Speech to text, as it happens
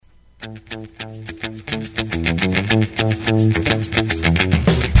This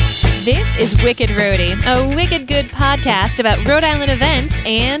is Wicked Roadie, a wicked good podcast about Rhode Island events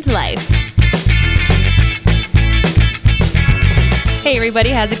and life. Hey everybody,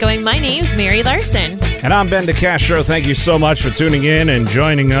 how's it going? My name's Mary Larson. And I'm Ben DeCastro. Thank you so much for tuning in and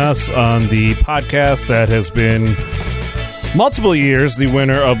joining us on the podcast that has been multiple years the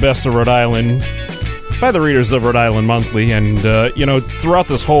winner of Best of Rhode Island by the readers of Rhode Island Monthly. And, throughout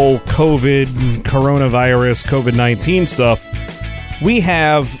this whole coronavirus, COVID-19 stuff,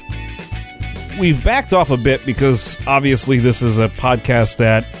 we've backed off a bit because obviously this is a podcast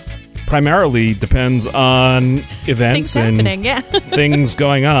that primarily depends on events and things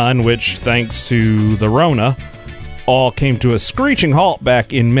going on, which, thanks to the Rona, all came to a screeching halt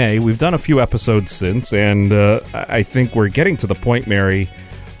back in May. We've done a few episodes since, and I think we're getting to the point, Mary,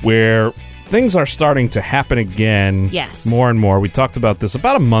 where things are starting to happen again. Yes. More and more. We talked about this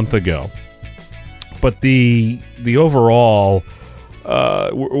about a month ago. But the overall,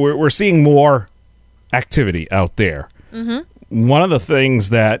 we're seeing more activity out there. Mm-hmm. One of the things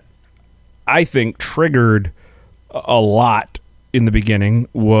that I think triggered a lot in the beginning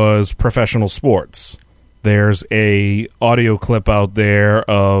was professional sports. There's a audio clip out there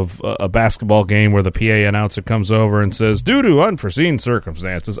of a basketball game where the PA announcer comes over and says, due to unforeseen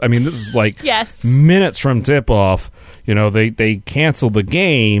circumstances. I mean, this is like yes. minutes from tip-off. You know, they canceled the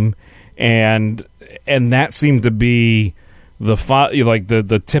game, and that seemed to be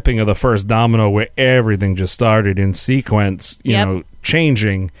the tipping of the first domino where everything just started in sequence,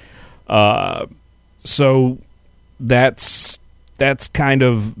 changing. So that's kind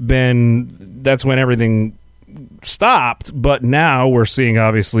of that's when everything stopped. But now we're seeing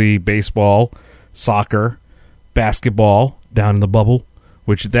obviously baseball, soccer, basketball down in the bubble,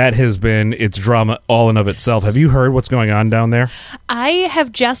 which that has been its drama all in of itself. Have you heard what's going on down there? I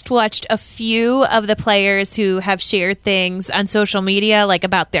have just watched a few of the players who have shared things on social media, like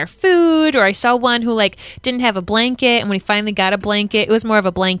about their food, or I saw one who didn't have a blanket, and when he finally got a blanket, it was more of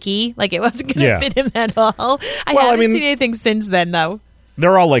a blankie, like it wasn't going to fit him at all. I haven't seen anything since then, though.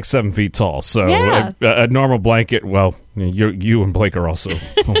 They're all 7 feet tall, so a normal blanket, well, you and Blake are also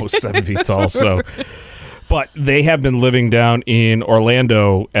almost 7 feet tall, so... But they have been living down in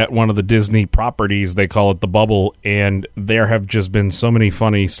Orlando at one of the Disney properties. They call it the Bubble, and there have just been so many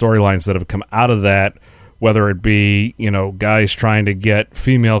funny storylines that have come out of that, whether it be, guys trying to get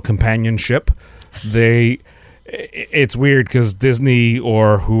female companionship. It's weird because Disney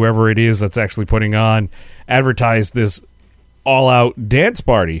or whoever it is that's actually putting on advertised this all-out dance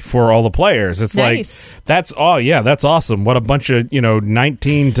party for all the players. It's nice. That's awesome. What a bunch of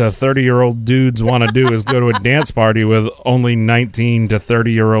 19 to 30-year-old dudes want to do is go to a dance party with only 19 to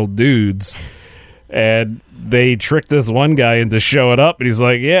 30-year-old dudes, and they tricked this one guy into showing up, and he's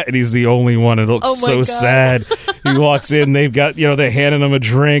like, yeah, and he's the only one. It looks so sad. He walks in, they've got, they're handing him a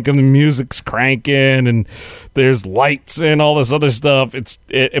drink, and the music's cranking, and there's lights and all this other stuff.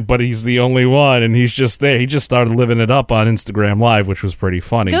 But he's the only one, and he's just there. He just started living it up on Instagram Live, which was pretty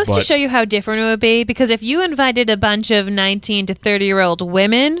funny. Goes to show you how different it would be, because if you invited a bunch of 19 to 30-year-old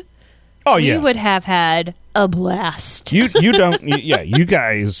women, we would have had a blast. You don't, you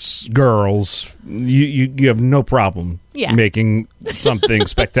guys, girls, you have no problem making something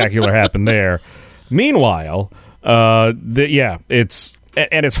spectacular happen there. Meanwhile, it's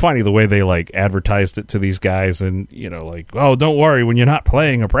funny the way they advertised it to these guys, and oh, don't worry, when you're not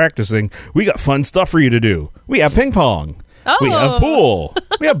playing or practicing, we got fun stuff for you to do. We have ping pong. Oh. We have pool.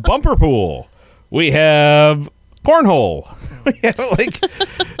 We have bumper pool. We have cornhole. We have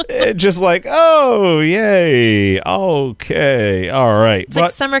oh yay, okay, all right. It's like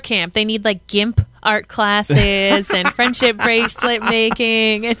summer camp. They need GIMP art classes and friendship bracelet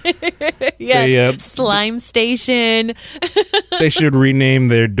making. Slime station. They should rename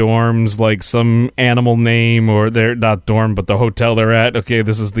their dorms some animal name, or they're not dorm, but the hotel they're at. Okay,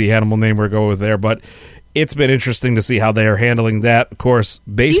 this is the animal name we're going with there. But it's been interesting to see how they are handling that. Of course,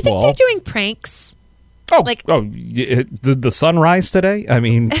 baseball. Do you think they're doing pranks? The sunrise today? I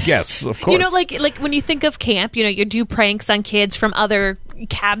mean, yes, of course. When you think of camp, you do pranks on kids from other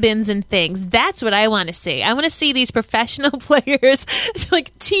cabins and things. That's what I want to see. I want to see these professional players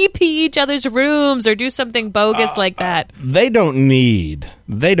TP each other's rooms or do something bogus like that. They don't need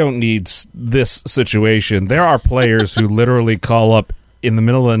this situation. There are players who literally call up in the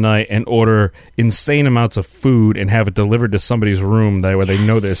middle of the night and order insane amounts of food and have it delivered to somebody's room where they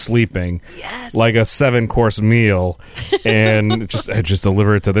know they're sleeping. Yes. Like a 7-course meal, and just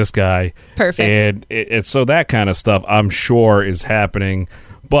deliver it to this guy. Perfect. And it's so that kind of stuff I'm sure is happening,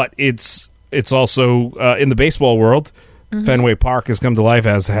 but it's also in the baseball world. Fenway Park has come to life,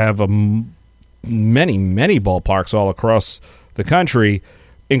 as have many ballparks all across the country,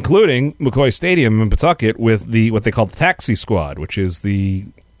 including McCoy Stadium in Pawtucket with what they call the taxi squad, which is the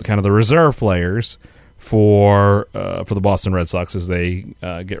kind of the reserve players for the Boston Red Sox as they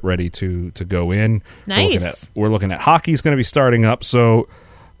get ready to go in. Nice. We're looking at hockey's going to be starting up. So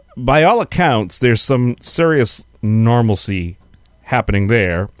by all accounts, there's some serious normalcy happening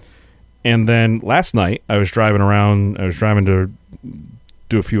there. And then last night, I was driving to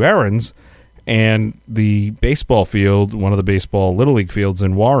do a few errands, and the baseball field, one of the baseball Little League fields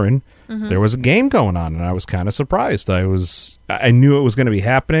in Warren, there was a game going on, and I was kind of surprised. I knew it was going to be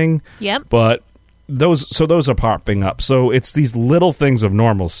happening. Yep. But those are popping up. So it's these little things of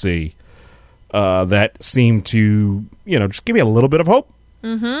normalcy that seem to, just give me a little bit of hope.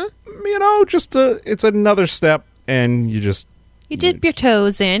 Mm-hmm. It's another step, and you dip your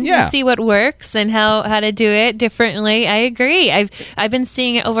toes in. Yeah. You see what works and how to do it differently. I agree. I've been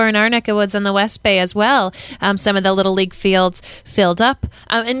seeing it over in our neck of woods on the West Bay as well. Some of the Little League fields filled up.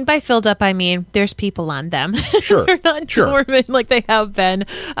 And by filled up, I mean there's people on them. Sure. They're not dormant like they have been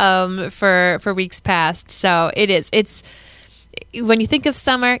for weeks past. So it is. It's when you think of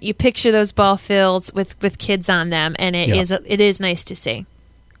summer, you picture those ball fields with kids on them, and it is nice to see.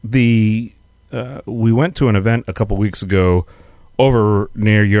 We went to an event a couple weeks ago over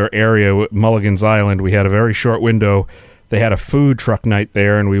near your area, Mulligan's Island. We had a very short window. They had a food truck night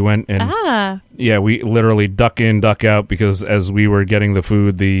there, and we went and we literally duck in, duck out, because as we were getting the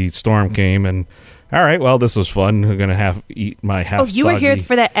food, the storm came. And all right, well, this was fun. I'm gonna eat my half. Oh, you were here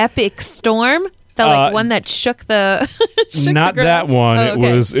for that epic storm, the one that shook the. Not the that one. Oh,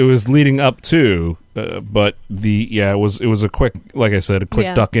 okay. It was leading up to, but it was a quick, like I said, a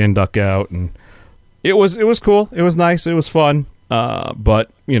quick duck in, duck out, and it was cool. It was nice. It was fun.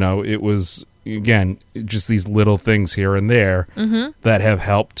 But, it was, again, just these little things here and there that have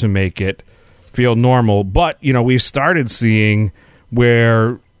helped to make it feel normal. But, we've started seeing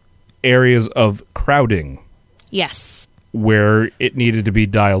where areas of crowding. Yes. Where it needed to be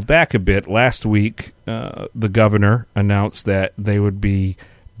dialed back a bit. Last week, the governor announced that they would be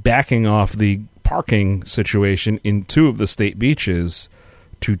backing off the parking situation in 2 of the state beaches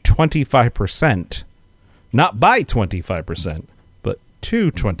to 25%. Not by 25%.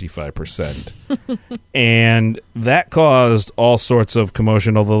 To 25%. And that caused all sorts of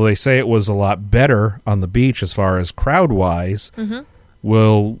commotion, although they say it was a lot better on the beach as far as crowd-wise.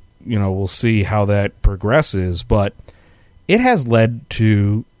 We'll see how that progresses, but it has led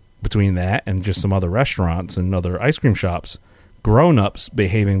to, between that and just some other restaurants and other ice cream shops, grown-ups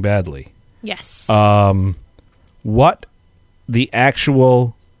behaving badly. Yes. What the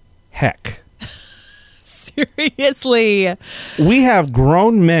actual heck? Seriously. We have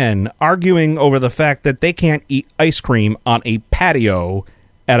grown men arguing over the fact that they can't eat ice cream on a patio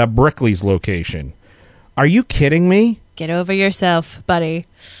at a Brickley's location. Are you kidding me? Get over yourself, buddy.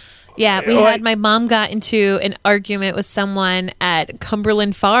 Yeah, my mom got into an argument with someone at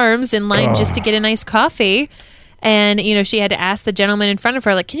Cumberland Farms in line just to get a nice coffee. And, she had to ask the gentleman in front of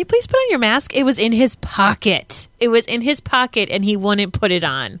her, like, can you please put on your mask? It was in his pocket. And he wouldn't put it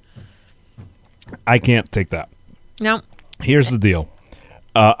on. I can't take that. No. Here's the deal.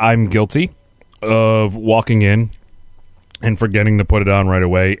 I'm guilty of walking in and forgetting to put it on right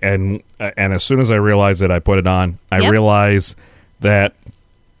away. And as soon as I realize it, I put it on. I realize that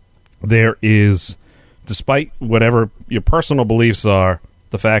there is, despite whatever your personal beliefs are,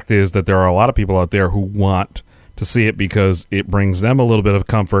 the fact is that there are a lot of people out there who want to see it because it brings them a little bit of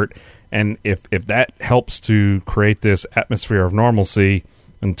comfort. And if that helps to create this atmosphere of normalcy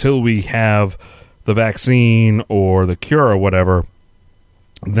until we have the vaccine or the cure or whatever,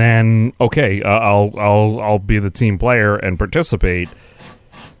 then okay, I'll be the team player and participate.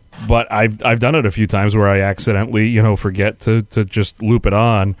 But I've done it a few times where I accidentally forget to just loop it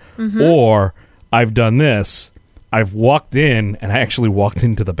on, or I've done this. I've walked in, and I actually walked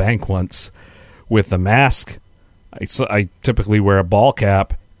into the bank once with a mask. I typically wear a ball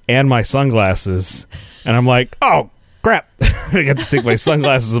cap and my sunglasses, and I'm like, oh crap, I got to take my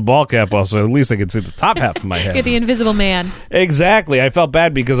sunglasses and ball cap off, so at least I can see the top half of my head. You're the invisible man. Exactly. I felt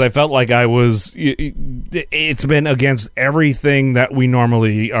bad because I felt like I was... It's been against everything that we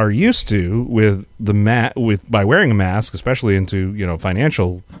normally are used to with by wearing a mask, especially into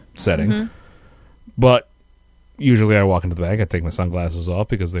financial setting. But usually I walk into the bank, I take my sunglasses off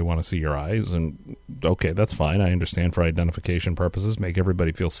because they want to see your eyes, and okay, that's fine. I understand for identification purposes, make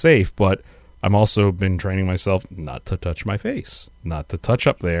everybody feel safe, but I'm also been training myself not to touch my face, not to touch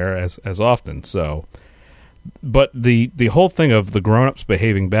up there as often. So, but the whole thing of the grown-ups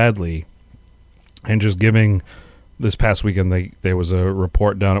behaving badly and just giving this past weekend, there was a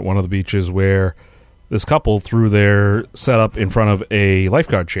report down at one of the beaches where this couple threw their setup in front of a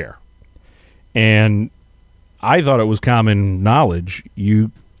lifeguard chair. And I thought it was common knowledge.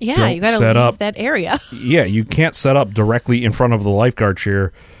 You got to leave that area. Yeah, you can't set up directly in front of the lifeguard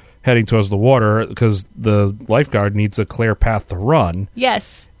chair heading towards the water because the lifeguard needs a clear path to run.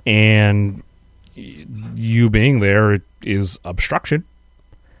 Yes. And you being there is obstruction.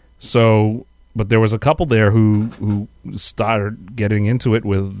 So, but there was a couple there who started getting into it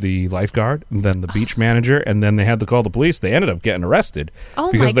with the lifeguard and then the beach manager, and then they had to call the police. They ended up getting arrested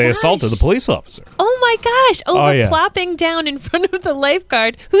because they assaulted the police officer. Oh my gosh! Plopping down in front of the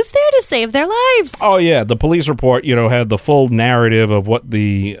lifeguard who's there to save their lives. Oh yeah, the police report, had the full narrative of what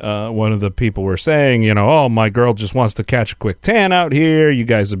the one of the people were saying. Oh, my girl just wants to catch a quick tan out here. You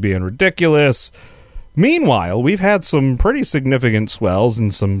guys are being ridiculous. Meanwhile, we've had some pretty significant swells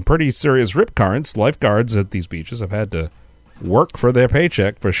and some pretty serious rip currents. Lifeguards at these beaches have had to work for their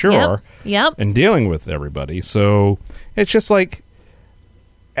paycheck for sure. Yep. And dealing with everybody. So it's just like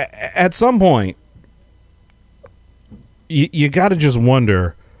at some point, you got to just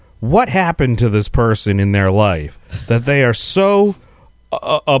wonder what happened to this person in their life that they are so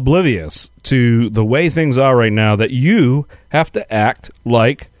oblivious to the way things are right now that you have to act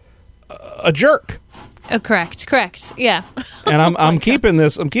like a jerk. Correct. Yeah. And I'm keeping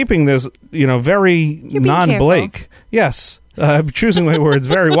this, very non-Blake. Careful. Yes. I'm choosing my words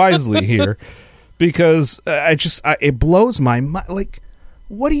very wisely here because it blows my mind. Like,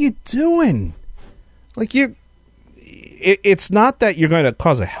 what are you doing? Like, it's not that you're going to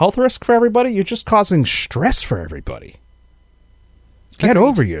cause a health risk for everybody. You're just causing stress for everybody. Get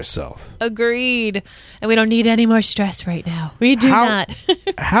over yourself. Agreed. And we don't need any more stress right now. We do not.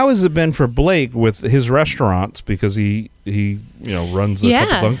 How has it been for Blake with his restaurants? Because he runs a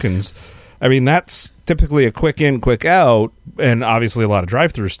couple Dunkins. I mean, that's typically a quick in, quick out, and obviously a lot of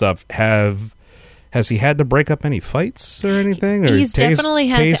drive-through stuff. Has he had to break up any fights or anything? Or He's definitely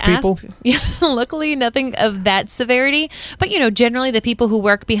had to people? ask. Yeah, luckily, nothing of that severity. But, generally the people who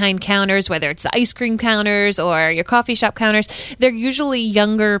work behind counters, whether it's the ice cream counters or your coffee shop counters, they're usually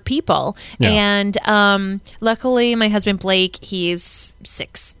younger people. Yeah. And luckily, my husband Blake, he's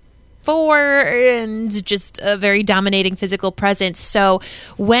 6'4" and just a very dominating physical presence. So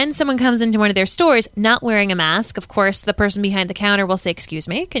when someone comes into one of their stores not wearing a mask, of course, the person behind the counter will say, "Excuse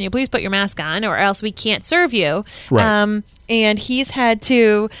me, can you please put your mask on or else we can't serve you?" Right. And he's had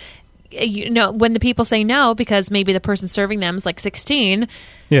to, when the people say no, because maybe the person serving them is like 16,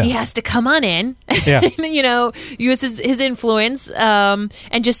 he has to come on in, and, use his influence and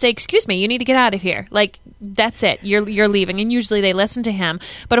just say, "Excuse me, you need to get out of here." Like, that's it. You're leaving. And usually they listen to him.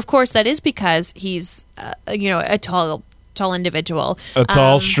 But of course, that is because he's, a tall individual. A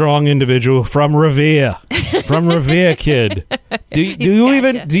tall, strong individual from Revere. From Revere, kid. Do you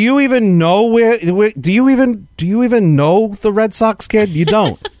even know do you even know the Red Sox, kid? You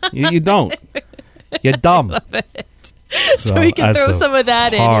don't. You don't. You're dumb. So he can throw some of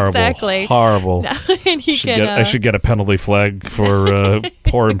that in. Exactly. Horrible. And he I should get a penalty flag for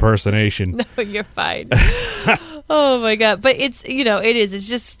poor impersonation. No, you're fine. Oh my God. But it's, it is. It's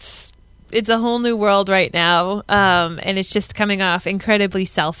just, it's a whole new world right now. And it's just coming off incredibly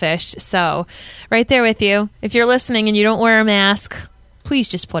selfish. So right there with you. If you're listening and you don't wear a mask, please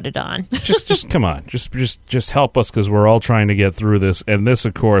just put it on. just come on. Just help us because we're all trying to get through this. And this,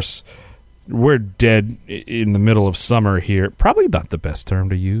 of course, we're dead in the middle of summer here. Probably not the best term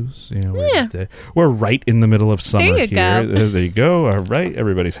to use. We're right in the middle of summer there you here. Go. There you go. All right.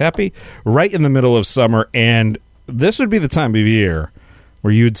 Everybody's happy. Right in the middle of summer. And this would be the time of year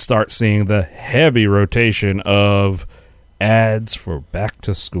where you'd start seeing the heavy rotation of ads for back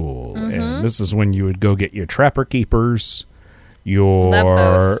to school. Mm-hmm. And this is when you would go get your Trapper Keepers, your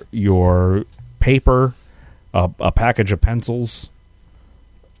paper, a package of pencils,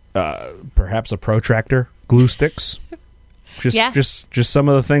 perhaps a protractor, glue sticks. Just some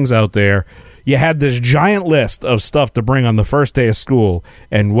of the things out there. You had this giant list of stuff to bring on the first day of school,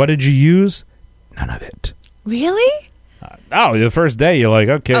 and what did you use? None of it. Really? The first day you're like,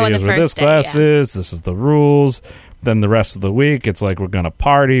 okay, here's what this class is. This is the rules. Then the rest of the week, it's like we're going to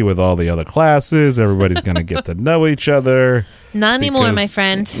party with all the other classes. Everybody's going to get to know each other. Not anymore, my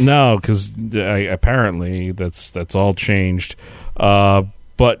friend. No, because apparently that's all changed.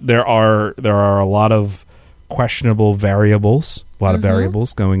 But there are a lot of questionable variables, of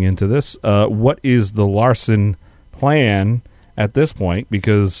variables going into this. What is the Larson plan at this point?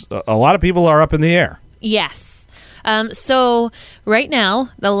 Because a lot of people are up in the air. Yes. So right now,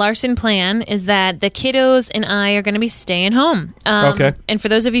 the Larson plan is that the kiddos and I are going to be staying home. Okay. And for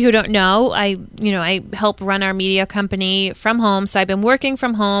those of you who don't know, I help run our media company from home. So I've been working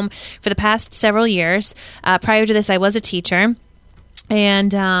from home for the past several years. Prior to this, I was a teacher.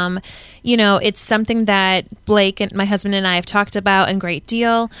 And, it's something that Blake and my husband and I have talked about a great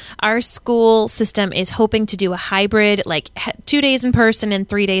deal. Our school system is hoping to do a hybrid, like 2 days in person and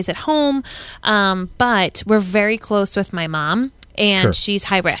 3 days at home. But we're very close with my mom. And Sure. she's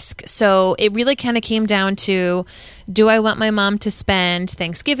high risk. So it really kind of came down to, do I want my mom to spend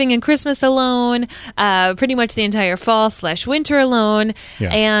Thanksgiving and Christmas alone, pretty much the entire fall/winter alone?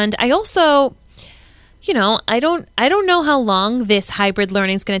 Yeah. And I also... I don't know how long this hybrid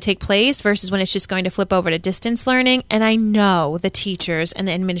learning is going to take place versus when it's just going to flip over to distance learning. And I know the teachers and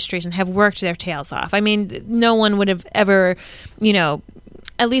the administration have worked their tails off. I mean, no one would have ever,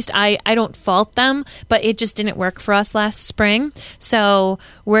 at least I don't fault them, but it just didn't work for us last spring. So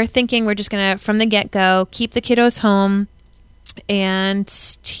we're thinking we're just going to, from the get-go, keep the kiddos home and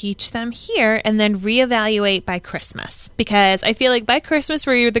teach them here and then reevaluate by Christmas, because I feel like by Christmas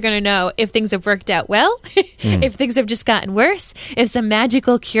we're either going to know if things have worked out well, if things have just gotten worse, if some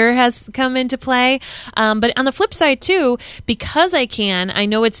magical cure has come into play. But on the flip side too, because I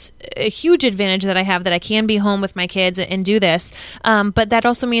know it's a huge advantage that I have that I can be home with my kids and do this, but that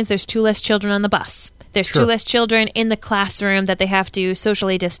also means there's 2 less children on the bus. There's Sure. 2 less children in the classroom that they have to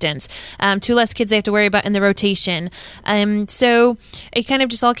socially distance. 2 less kids they have to worry about in the rotation. So it kind of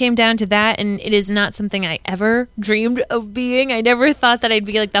just all came down to that, and it is not something I ever dreamed of being. I never thought that I'd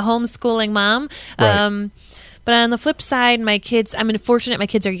be like the homeschooling mom. Right. But on the flip side, I'm fortunate my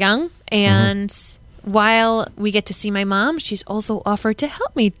kids are young, and while we get to see my mom, she's also offered to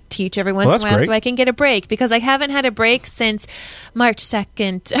help me teach every once in a while great. so I can get a break, because I haven't had a break since March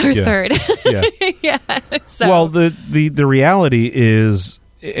 2nd or Yeah. 3rd. Yeah. Yeah. So. Well, the reality is,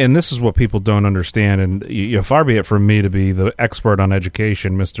 and this is what people don't understand, and far be it from me to be the expert on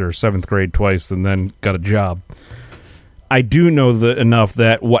education, Mr. 7th grade twice, and then got a job. I do know enough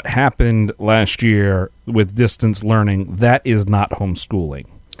that what happened last year with distance learning, that is not homeschooling.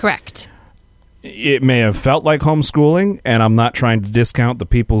 Correct. It may have felt like homeschooling, and I'm not trying to discount the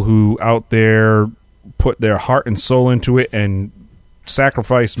people who out there put their heart and soul into it and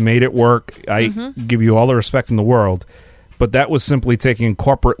sacrifice, made it work. I give you all the respect in the world. But that was simply taking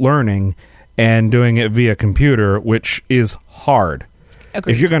corporate learning and doing it via computer, which is hard.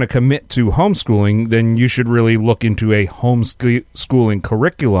 Agreed. If you're going to commit to homeschooling, then you should really look into a homeschooling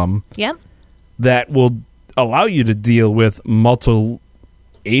curriculum Yep. that will allow you to deal with multiple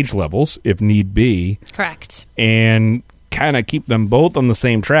age levels, if need be, Correct. and kind of keep them both on the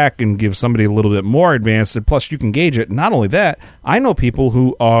same track and give somebody a little bit more advanced. And plus, you can gauge it. Not only that, I know people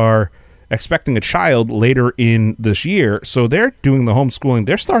who are expecting a child later in this year, so they're doing the homeschooling.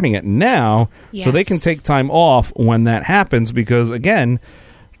 They're starting it now, so they can Yes. take time off when that happens, because, again,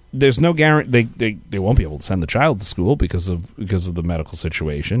 there's no guarantee they won't be able to send the child to school because of the medical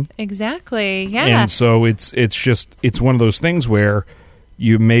situation. Exactly. Yeah. And so it's one of those things where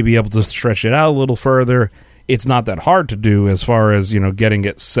you may be able to stretch it out a little further. It's not that hard to do as far as, getting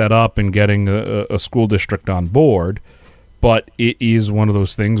it set up and getting a school district on board. But it is one of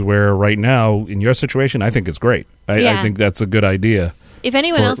those things where right now, in your situation, I think it's great. I think that's a good idea. If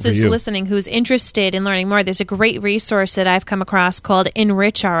anyone else is you. listening who's interested in learning more, there's a great resource that I've come across called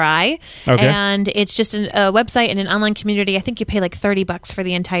Enrich RI. Okay. And it's just a website and an online community. I think you pay like $30 for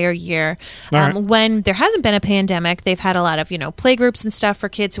the entire year. All right. When there hasn't been a pandemic, they've had a lot of, play groups and stuff for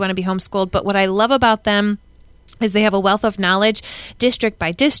kids who want to be homeschooled. But what I love about them is they have a wealth of knowledge district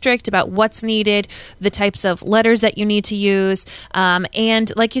by district about what's needed, the types of letters that you need to use.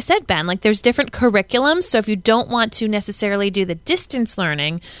 And like you said, Ben, like there's different curriculums. So if you don't want to necessarily do the distance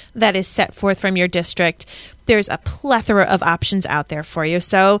learning that is set forth from your district, there's a plethora of options out there for you.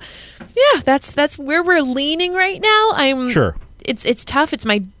 So yeah, that's where we're leaning right now. Sure. It's tough. It's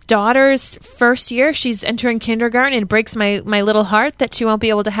my daughter's first year. She's entering kindergarten, and it breaks my little heart that she won't be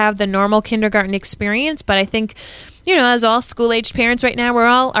able to have the normal kindergarten experience. But I think, as all school-aged parents right now,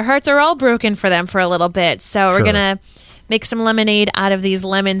 our hearts are all broken for them for a little bit. So we're Sure. going to make some lemonade out of these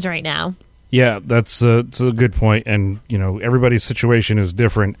lemons right now. Yeah, it's a good point. And, everybody's situation is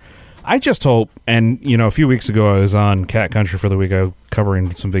different. I just hope, and, a few weeks ago I was on Cat Country for the week. I was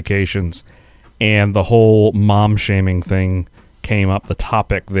covering some vacations, and the whole mom shaming thing came up, the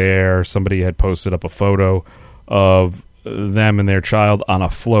topic there. Somebody had posted up a photo of them and their child on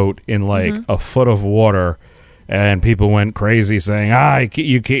a float in like a foot of water, and people went crazy saying,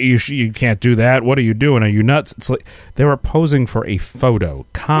 you can't do that. What are you doing? Are you nuts? It's like they were posing for a photo.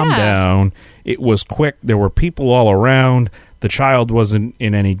 Calm down. It was quick. There were people all around. The child wasn't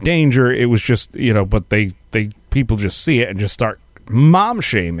in any danger. It was just, but people just see it and just start mom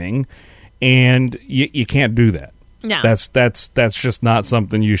shaming, and you can't do that. No. That's just not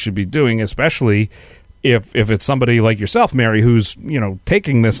something you should be doing, especially if it's somebody like yourself, Mary, who's,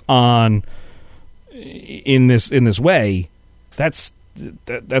 taking this on in this way. That's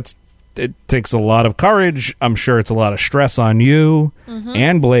it takes a lot of courage. I'm sure it's a lot of stress on you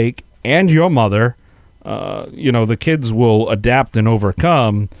and Blake and your mother. The kids will adapt and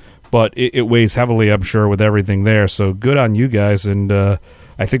overcome, but it weighs heavily, I'm sure, with everything there. So good on you guys. And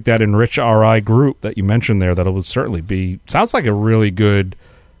I think that Enrich RI group that you mentioned there, that would certainly be, sounds like a really good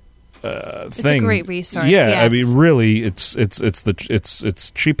thing. It's a great resource. Yeah, yes. I mean, really, it's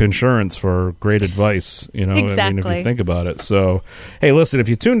cheap insurance for great advice. Exactly. I mean, if you think about it. So, hey, listen, if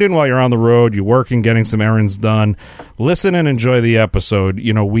you tuned in while you're on the road, you're working, getting some errands done, listen and enjoy the episode.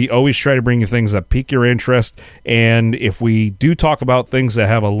 We always try to bring you things that pique your interest, and if we do talk about things that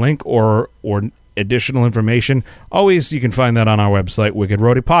have a link or additional information, always you can find that on our website,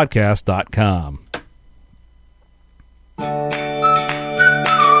 wickedroadiepodcast.com.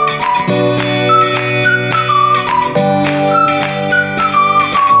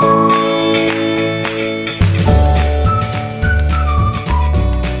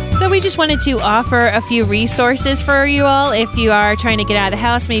 So we just wanted to offer a few resources for you all if you are trying to get out of the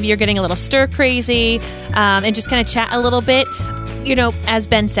house. Maybe you're getting a little stir crazy, and just kind of chat a little bit. As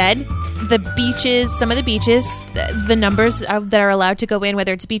Ben said, the beaches, some of the beaches, the numbers that are allowed to go in,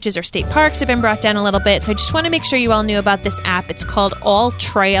 whether it's beaches or state parks, have been brought down a little bit. So I just want to make sure you all knew about this app. It's called All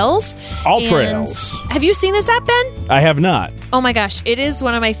Trails. All Trails. Have you seen this app, Ben? I have not. Oh my gosh, it is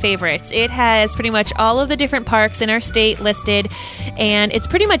one of my favorites. It has pretty much all of the different parks in our state listed, and it's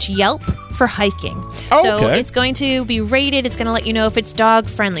pretty much Yelp for hiking. Oh, so okay. it's going to be rated. It's going to let you know if it's dog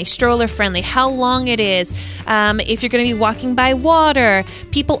friendly, stroller friendly, how long it is, if you're going to be walking by water.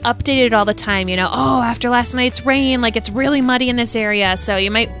 People update it all the time. After last night's rain, like it's really muddy in this area, so you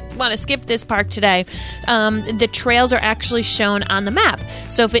might want to skip this park today. The trails are actually shown on the map.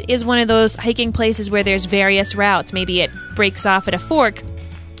 So if it is one of those hiking places where there's various routes, maybe it breaks off at a fork,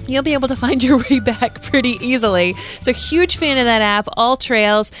 you'll be able to find your way back pretty easily. So huge fan of that app, All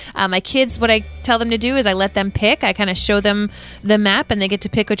Trails. My kids, what I tell them to do is I let them pick. I kind of show them the map and they get to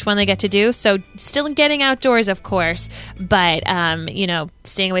pick which one they get to do. So still getting outdoors, of course, but,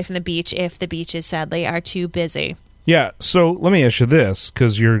 staying away from the beach if the beaches sadly are too busy. Yeah, so let me ask you this,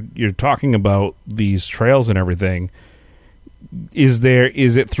 because you're talking about these trails and everything. Is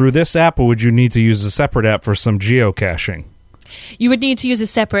it through this app, or would you need to use a separate app for some geocaching? You would need to use a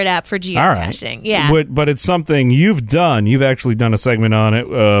separate app for geocaching. Right. Yeah. But it's something you've done. You've actually done a segment on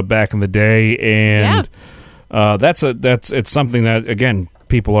it back in the day, and it's something that, again,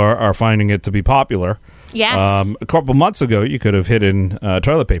 people are finding it to be popular. Yes. A couple months ago, you could have hidden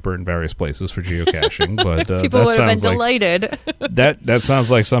toilet paper in various places for geocaching, but people would have been delighted. That sounds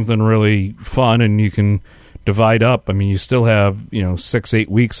like something really fun, and you can divide up. I mean, you still have 6-8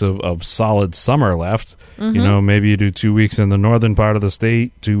 weeks of solid summer left. Maybe you do 2 weeks in the northern part of the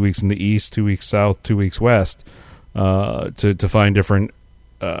state, 2 weeks in the east, 2 weeks south, 2 weeks west, to find different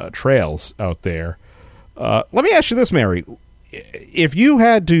trails out there. Let me ask you this, Mary: if you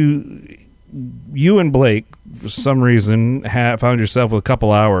had to. You and Blake, for some reason, found yourself with a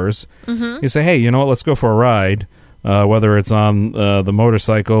couple hours. You say, hey, you know what, let's go for a ride. Whether it's on the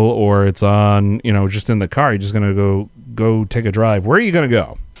motorcycle or it's on, just in the car. You're just going to go take a drive. Where are you going to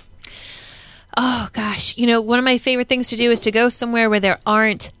go? Oh, gosh. One of my favorite things to do is to go somewhere where there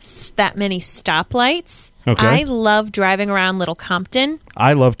aren't that many stoplights. Okay. I love driving around Little Compton.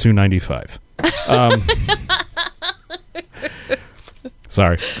 I love 295.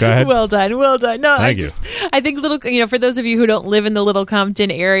 Sorry, go ahead. Well done. No, Thank you. I think for those of you who don't live in the Little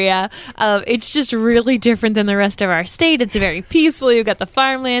Compton area, it's just really different than the rest of our state. It's very peaceful. You've got the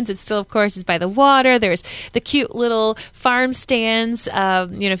farmlands. It still, of course, is by the water. There's the cute little farm stands.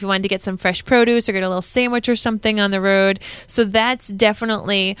 If you wanted to get some fresh produce or get a little sandwich or something on the road. So that's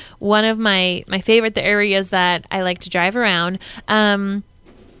definitely one of my favorite areas that I like to drive around.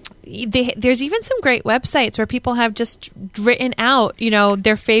 There's even some great websites where people have just written out,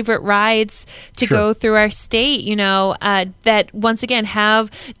 their favorite rides to go through our state, that once again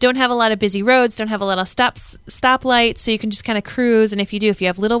don't have a lot of busy roads, don't have a lot of stoplights, so you can just kind of cruise. And if you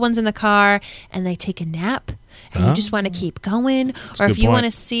have little ones in the car and they take a nap and you just want to keep going, or if you want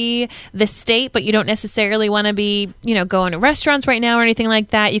to see the state, but you don't necessarily want to be, going to restaurants right now or anything like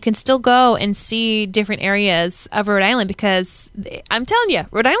that, you can still go and see different areas of Rhode Island, because I'm telling you,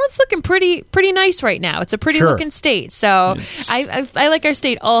 Rhode Island's looking pretty nice right now. It's a pretty looking state. So I like our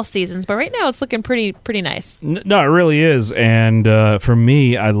state all seasons, but right now it's looking pretty nice. No, it really is. And for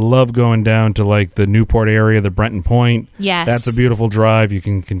me, I love going down to like the Newport area, the Brenton Point. Yes. That's a beautiful drive. You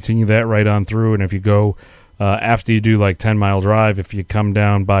can continue that right on through. And if you go after you do like 10-mile drive, if you come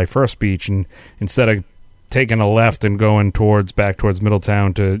down by First Beach, and instead of taking a left and going back towards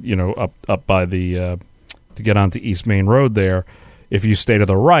Middletown to up by the to get onto East Main Road there, if you stay to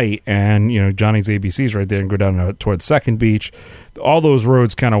the right and Johnny's ABC's right there and go down towards Second Beach, all those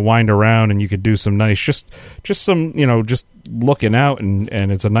roads kind of wind around, and you could do some nice just some just looking out, and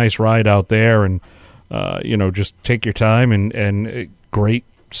it's a nice ride out there, and just take your time, and great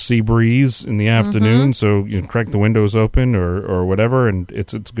sea breeze in the afternoon, so you can crack the windows open or whatever, and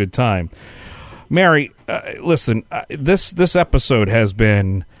it's a good time. Mary, listen, this episode has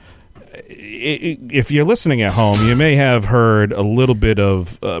been, if you're listening at home, you may have heard a little bit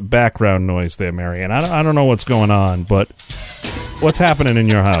of background noise there, Mary, and I don't know what's going on, but what's happening in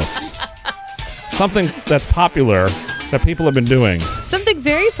your house? Something that's popular that people have been doing. Something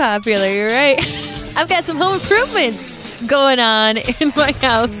very popular, you're right. I've got some home improvements going on in my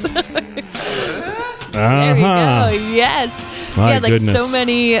house. There we go. Yes. My like goodness. So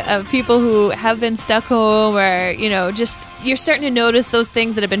many people who have been stuck home, or just you're starting to notice those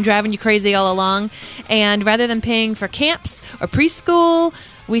things that have been driving you crazy all along. And rather than paying for camps or preschool,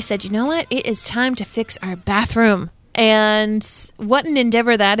 we said, you know what? It is time to fix our bathroom. And what an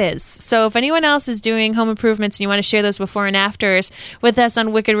endeavor that is. So if anyone else is doing home improvements and you want to share those before and afters with us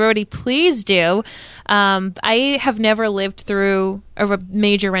on Wicked Roadie, please do. I have never lived through a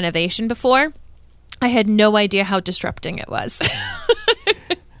major renovation before. I had no idea how disrupting it was.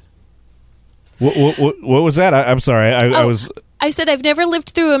 What was that? I'm sorry. I said I've never lived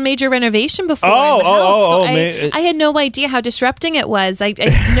through a major renovation before in my house. I had no idea how disrupting it was. I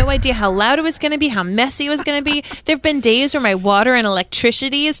had no idea how loud it was going to be, how messy it was going to be. There have been days where my water and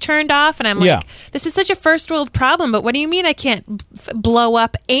electricity is turned off, and I'm like, this is such a first world problem, but what do you mean I can't blow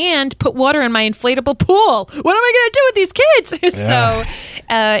up and put water in my inflatable pool? What am I going to do with these kids? Yeah. So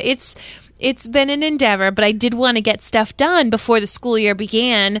it's been an endeavor, but I did want to get stuff done before the school year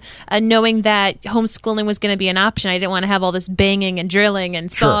began, knowing that homeschooling was going to be an option. I didn't want to have all this banging and drilling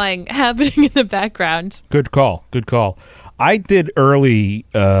and sawing happening in the background. Good call. I did early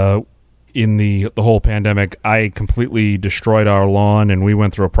in the whole pandemic. I completely destroyed our lawn, and we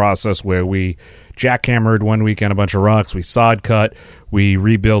went through a process where we jackhammered one weekend a bunch of rocks. We sod cut. We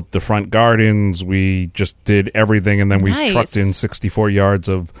rebuilt the front gardens. We just did everything, and then we trucked in 64 yards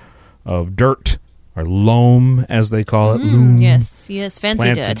of dirt, or loam, as they call it. Loam. Yes,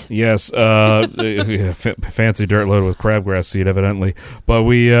 fancy dirt. Yes, fancy dirt loaded with crabgrass seed, evidently. But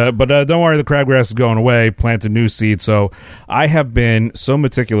don't worry, the crabgrass is going away. Planted new seed. So I have been so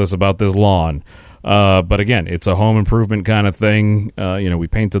meticulous about this lawn. But again, it's a home improvement kind of thing. We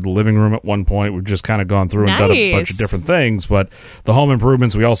painted the living room at one point. We've just kind of gone through and done a bunch of different things. But the home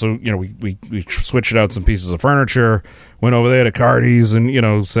improvements, we also, we switched out some pieces of furniture, went over there to Cardi's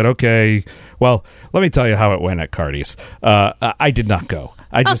and, said, okay, well, let me tell you how it went at Cardi's. I did not go.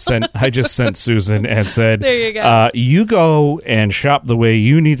 I just sent Susan and said, there you go. You go and shop the way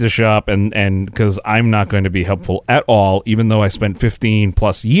you need to shop, and because I'm not going to be helpful at all, even though I spent 15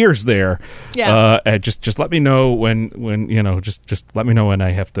 plus years there. Yeah. Just let me know when just let me know when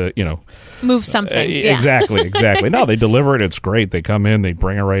I have to move something. Exactly. No, they deliver it. It's great. They come in, they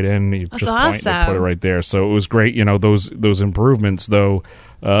bring it right in. You That's just awesome. point, they put it right there. So it was great. Those improvements though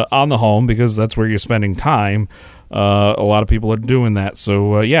on the home, because that's where you're spending time. A lot of people are doing that.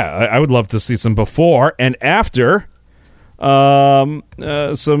 So, I would love to see some before and after some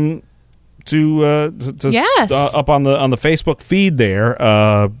yes. Up on the Facebook feed there.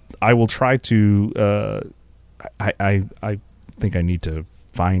 I will try to I think I need to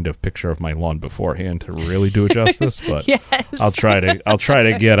find a picture of my lawn beforehand to really do it justice, but yes. I'll try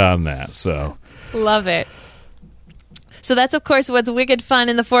to get on that. So love it. So that's, of course, what's wicked fun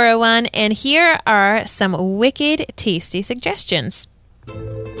in the 401. And here are some wicked tasty suggestions.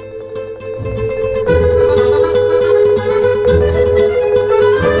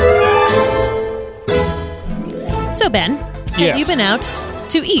 So, Ben, have you been out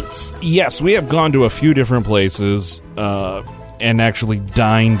to eat? Yes, we have gone to a few different places and actually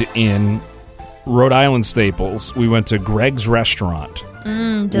dined in Rhode Island staples. We went to Greg's Restaurant.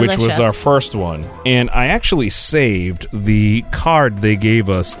 Delicious. Which was our first one. And I actually saved the card they gave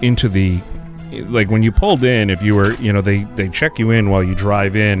us into the like when you pulled in, if you were, they check you in while you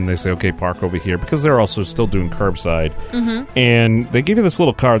drive in. They say, okay, park over here, because they're also still doing curbside. And they give you this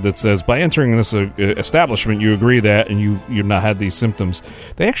little card that says, by entering this establishment, you agree that, and you've not had these symptoms.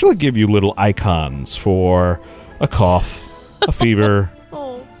 They actually give you little icons for a cough, a fever,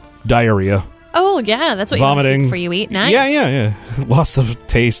 diarrhea. Oh, yeah, that's what vomiting. You want to see before you eat. Nice. Yeah. Loss of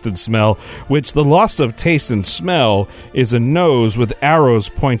taste and smell, which the loss of taste and smell is a nose with arrows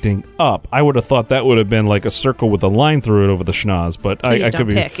pointing up. I would have thought that would have been like a circle with a line through it over the schnoz, but Please I don't could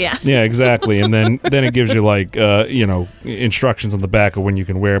be. Pick, yeah. Yeah, exactly. And then it gives you like, instructions on the back of when you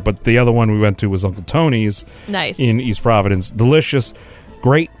can wear it. But the other one we went to was Uncle Tony's. Nice. In East Providence. Delicious.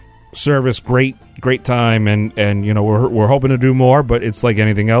 Great service, great time, and we're hoping to do more, but it's like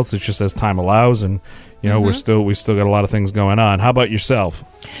anything else, it's just as time allows, and we still got a lot of things going on. How about yourself?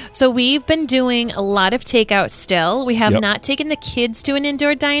 So we've been doing a lot of takeout still. We have not taken the kids to an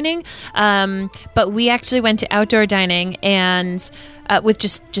indoor dining, but we actually went to outdoor dining and with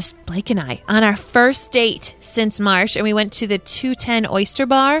just Blake and I on our first date since March, and we went to the 210 Oyster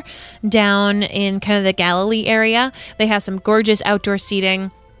Bar down in kind of the Galilee area. They have some gorgeous outdoor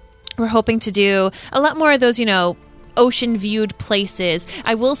seating. We're hoping to do a lot more of those, ocean-viewed places.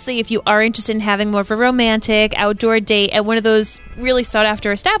 I will say, if you are interested in having more of a romantic outdoor date at one of those really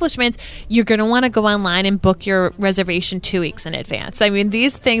sought-after establishments, you're going to want to go online and book your reservation 2 weeks in advance. I mean,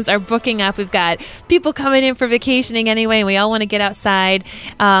 these things are booking up. We've got people coming in for vacationing anyway, and we all want to get outside.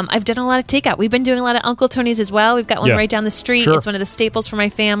 I've done a lot of takeout. We've been doing a lot of Uncle Tony's as well. We've got one right down the street. Sure. It's one of the staples for my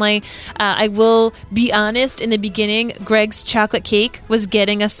family. I will be honest, in the beginning, Greg's chocolate cake was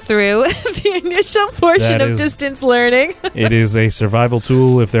getting us through the initial portion of distance learning. It is a survival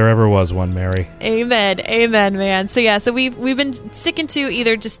tool if there ever was one, Mary. Amen, man. So we've been sticking to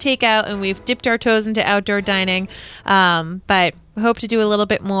either just takeout, and we've dipped our toes into outdoor dining, but we hope to do a little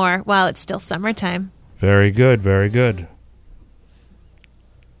bit more while it's still summertime. Very good, very good.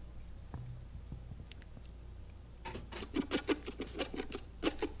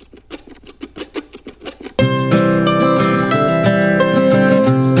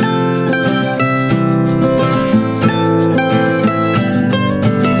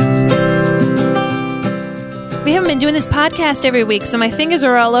 We haven't been doing this podcast every week, so my fingers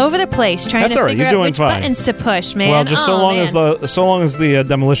are all over the place trying to figure out which buttons to push, man. Well, just so long as the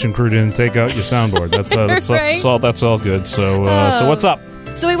demolition crew didn't take out your soundboard, that's all good. So what's up?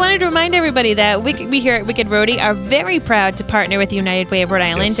 So we wanted to remind everybody that we here at Wicked Roadie are very proud to partner with United Way of Rhode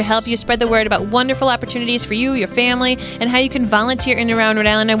Island to help you spread the word about wonderful opportunities for you, your family, and how you can volunteer in and around Rhode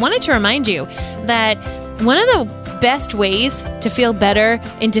Island. I wanted to remind you that one of the best ways to feel better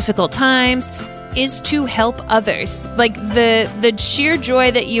in difficult times is to help others. Like the sheer joy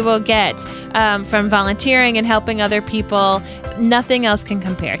that you will get from volunteering and helping other people, nothing else can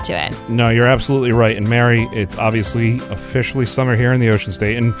compare to it. No, you're absolutely right. And Mary, it's obviously officially summer here in the Ocean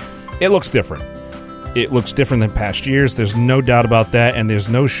State, and it looks different. It looks different than past years. There's no doubt about that, and there's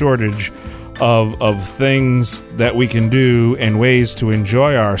no shortage of things that we can do and ways to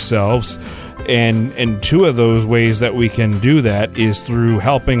enjoy ourselves. And two of those ways that we can do that is through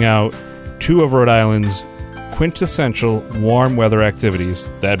helping out two of Rhode Island's quintessential warm weather activities,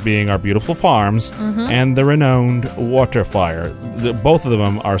 that being our beautiful farms and the renowned water fire. Both of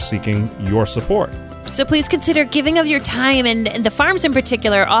them are seeking your support. So please consider giving of your time, and the farms in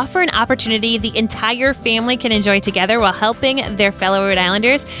particular offer an opportunity the entire family can enjoy together while helping their fellow Rhode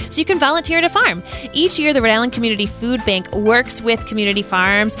Islanders, so you can volunteer at a farm. Each year, the Rhode Island Community Food Bank works with community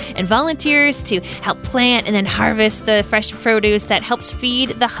farms and volunteers to help plant and then harvest the fresh produce that helps feed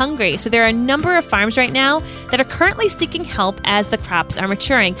the hungry. So there are a number of farms right now that are currently seeking help as the crops are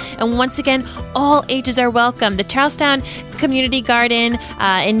maturing. And once again, all ages are welcome. The Charlestown Community Garden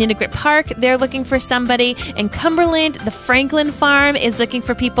in Ninnegrit Park, they're looking for somebody. In Cumberland, the Franklin Farm is looking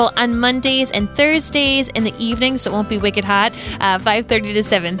for people on Mondays and Thursdays in the evening, so it won't be wicked hot, 5:30 to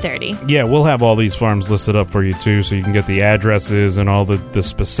 7:30. Yeah, we'll have all these farms listed up for you, too, so you can get the addresses and all the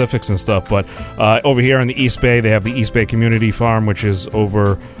specifics and stuff. But over here in the East Bay, they have the East Bay Community Farm, which is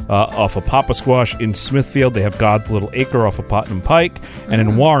over off of Papasquash. In Smithfield, they have God's Little Acre off of Putnam Pike. And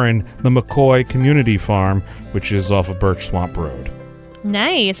in Warren, the McCoy Community Farm, which is off of Birch Swamp Road.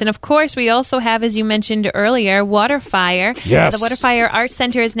 Nice. And of course, we also have, as you mentioned earlier, Waterfire. Yes. The Waterfire Arts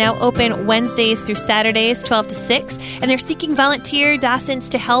Center is now open Wednesdays through Saturdays, 12 to 6, and they're seeking volunteer docents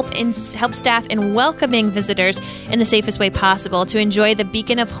to help staff in welcoming visitors in the safest way possible to enjoy the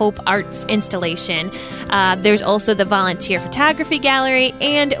Beacon of Hope Arts installation. There's also the Volunteer Photography Gallery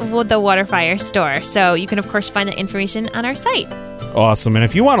and the Waterfire Store. So you can, of course, find that information on our site. Awesome. And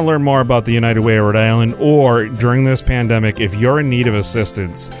if you want to learn more about the United Way of Rhode Island, or during this pandemic, if you're in need of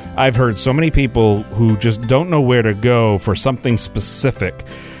assistance, I've heard so many people who just don't know where to go for something specific.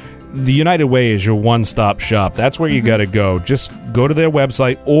 The United Way is your one-stop shop. That's where you got to go. Just go to their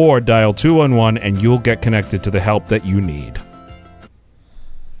website or dial 211 and you'll get connected to the help that you need.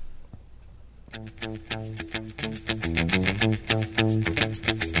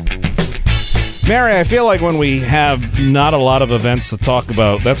 Mary, I feel like when we have not a lot of events to talk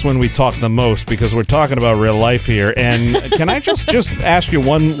about, that's when we talk the most, because we're talking about real life here. And can I just ask you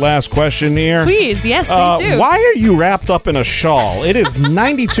one last question here? Please, yes, please do. Why are you wrapped up in a shawl? It is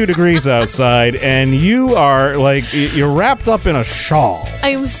 92 degrees outside, and you are, like, you're wrapped up in a shawl. I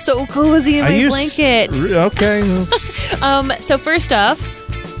am so cozy in my blanket. Okay. So first off,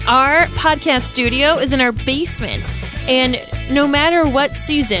 our podcast studio is in our basement, and no matter what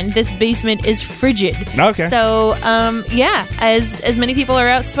season, this basement is frigid. Okay. So, as many people are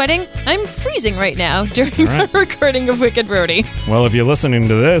out sweating, I'm freezing right now during our recording of Wicked Roadie. Well, if you're listening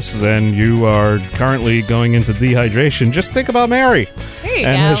to this and you are currently going into dehydration, just think about Mary. There you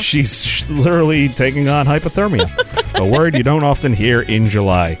and go. She's literally taking on hypothermia, a word you don't often hear in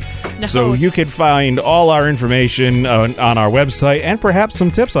July. No. So you can find all our information on our website and perhaps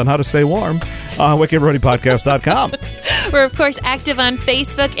some tips on how to stay warm on wickedroadiepodcast.com. We're, of course, active on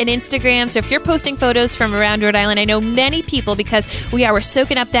Facebook and Instagram, so if you're posting photos from around Rhode Island, I know many people, because we're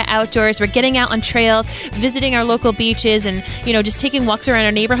soaking up that outdoors, we're getting out on trails, visiting our local beaches, and, just taking walks around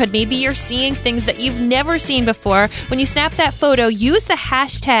our neighborhood. Maybe you're seeing things that you've never seen before. When you snap that photo, use the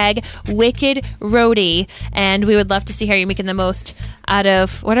hashtag WickedRoadie, and we would love to see how you're making the most out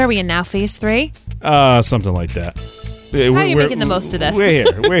of, what are we in now, phase 3? Something like that. How are you making the most of this? We're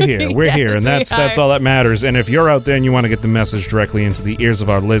here, and Yes, that's all that matters. And if you're out there and you want to get the message directly into the ears of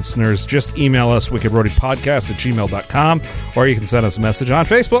our listeners, just email us, wickedroadiepodcast@gmail.com, or you can send us a message on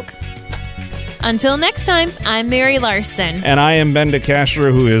Facebook. Until next time, I'm Mary Larson. And I am Ben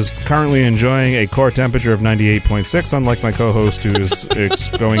DeCastro, who is currently enjoying a core temperature of 98.6, unlike my co-host, who is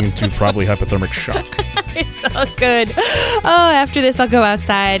going into probably hypothermic shock. It's all good. Oh, after this, I'll go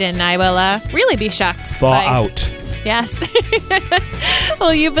outside, and I will really be shocked. Thaw out. Yes.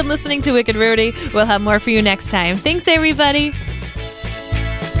 Well, you've been listening to Wicked Roadie. We'll have more for you next time. Thanks, everybody.